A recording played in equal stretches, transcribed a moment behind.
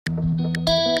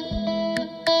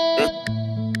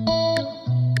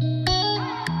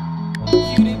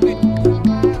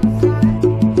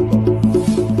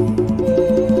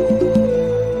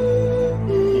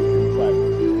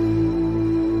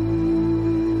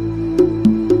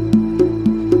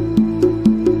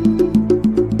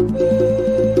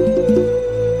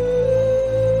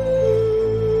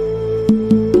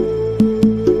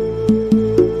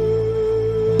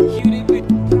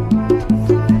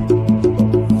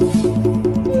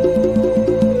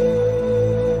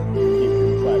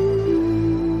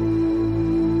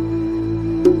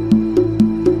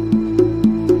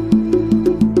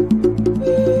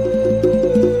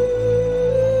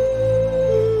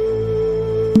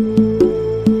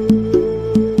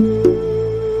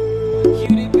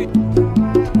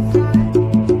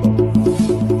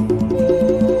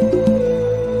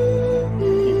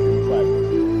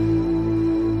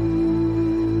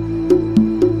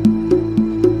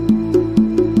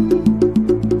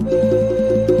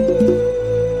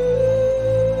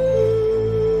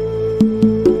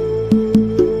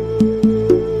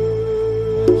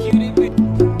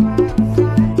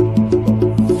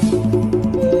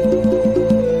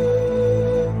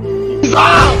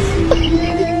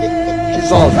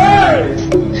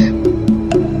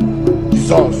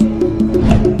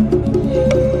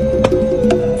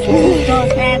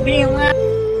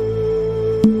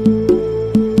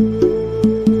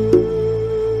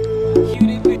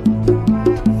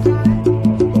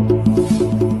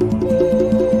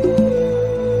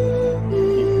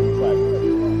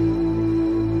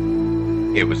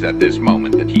was at this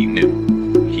moment that he knew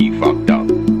he fucked up.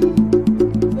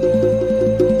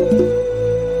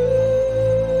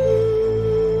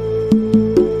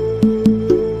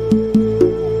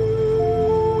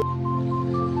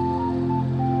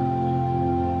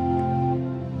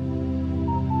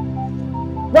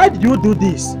 Why did you do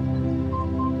this?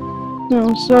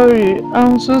 I'm sorry.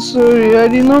 I'm so sorry. I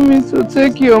did not mean to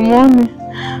take your money.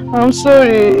 I'm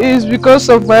sorry. It's because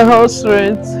of my house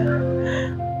rent.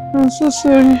 I'm so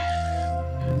sorry.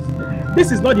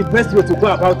 This is not the best way to go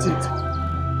about it.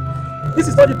 This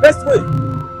is not the best way.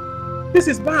 This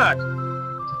is bad.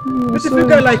 Beautiful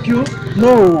girl like you?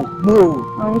 No, no.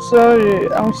 I'm sorry.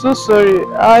 I'm so sorry.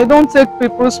 I don't take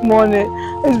people's money.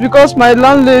 It's because my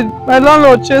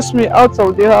landlord chased me out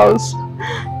of the house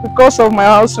because of my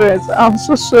house rent. I'm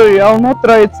so sorry. I'll not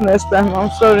try it next time.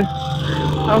 I'm sorry.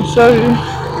 I'm sorry.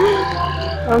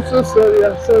 I'm so sorry.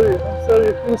 I'm sorry. I'm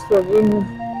sorry. Please forgive me.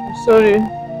 I'm sorry.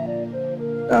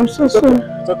 I'm so sorry.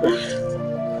 It's okay.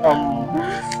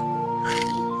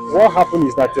 What happened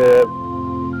is that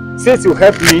since you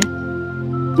helped me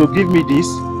to give me this,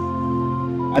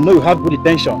 I know you have good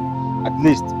intention, at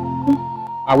least.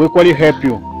 I will equally help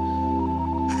you.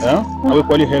 Yeah? I will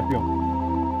equally help you.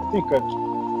 I think okay.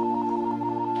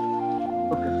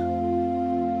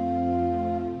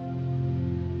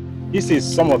 This is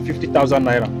sum of 50,000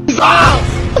 naira.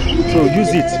 So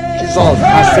use it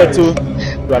and settle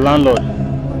your landlord.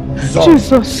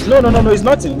 Jesus. No, it's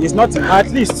nothing. It's nothing. At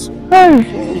least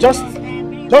just be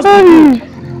good.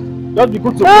 Just be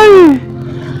good to me.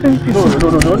 Thank you. No.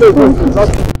 It's not.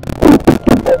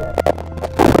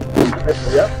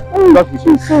 Yeah?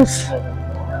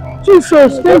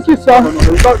 Jesus, thank you, sir.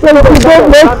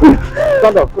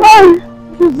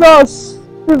 Jesus.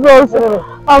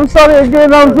 I'm sorry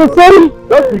again. I'm so sorry.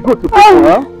 Just be good to people,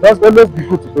 huh? Just always be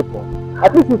good to people.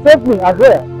 At least you saved me as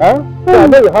well, huh? So I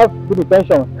know you have good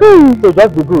intention. So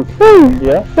just be good.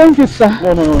 Yeah? Thank you, sir.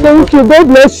 No. Thank you. God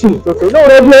bless you. It's okay. No,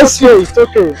 God bless you. It's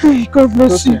okay. God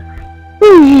bless you.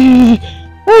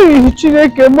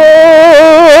 Chineke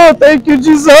mo. Thank you,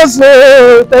 Jesus.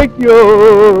 Thank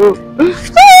you.